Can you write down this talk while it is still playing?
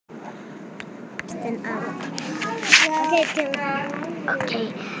Then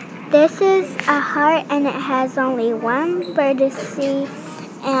Okay, this is a heart and it has only one vertice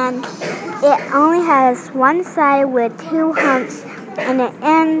and it only has one side with two humps and it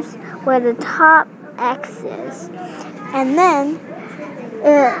ends where the top X is. And then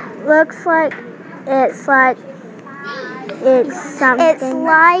it looks like it's something. it's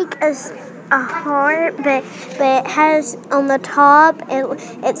like a heart, but it has on the top.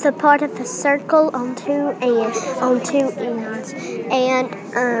 It's a part of a circle on two ends,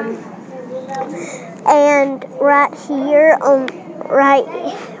 and right here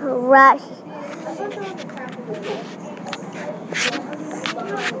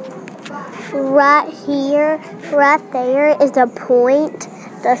right there is a point,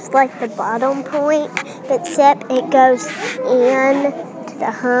 just like the bottom point, except it goes in to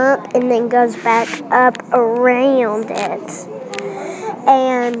the hump and then goes back up around it.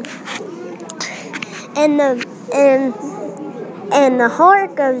 And the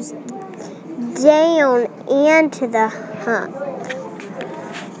heart goes down into the hump.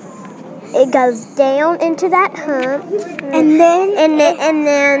 It goes down into that hump, and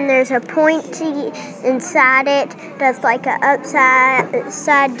then there's a point inside it that's like an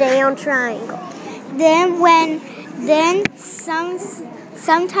upside down triangle.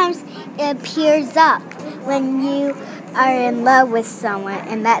 Sometimes it appears up when you are in love with someone,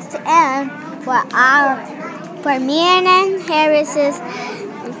 and that's the end for me and Harris's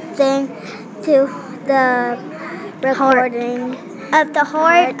thing to the recording of the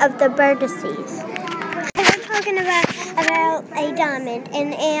heart of the vertices. We're talking about a diamond,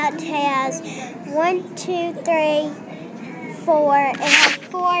 and it has 1, 2, 3, 4. It has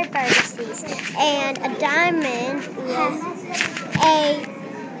 4 vertices, and a diamond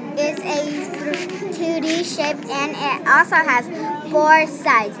is a 2D shape, and it also has 4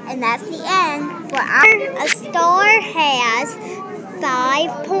 sides, and that's the end. A star has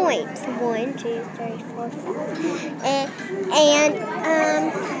 5 points. 1, 2, 3, 4, 5. And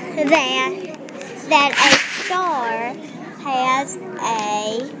that a star has a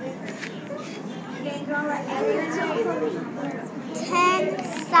 10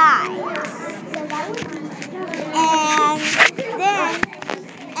 sides.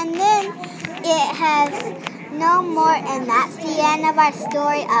 And then it has no more, and that's the end of our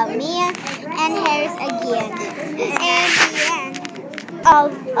story of Mia and Harris again. And the end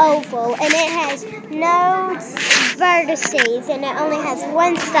of oval, and it has no vertices, and it only has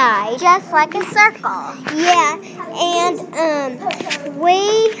one side, just like a circle. Yeah, and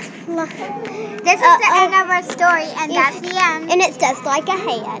this is the end of our story, and that's the end. And it's just like a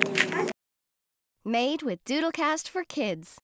head. Made with Doodlecast for Kids.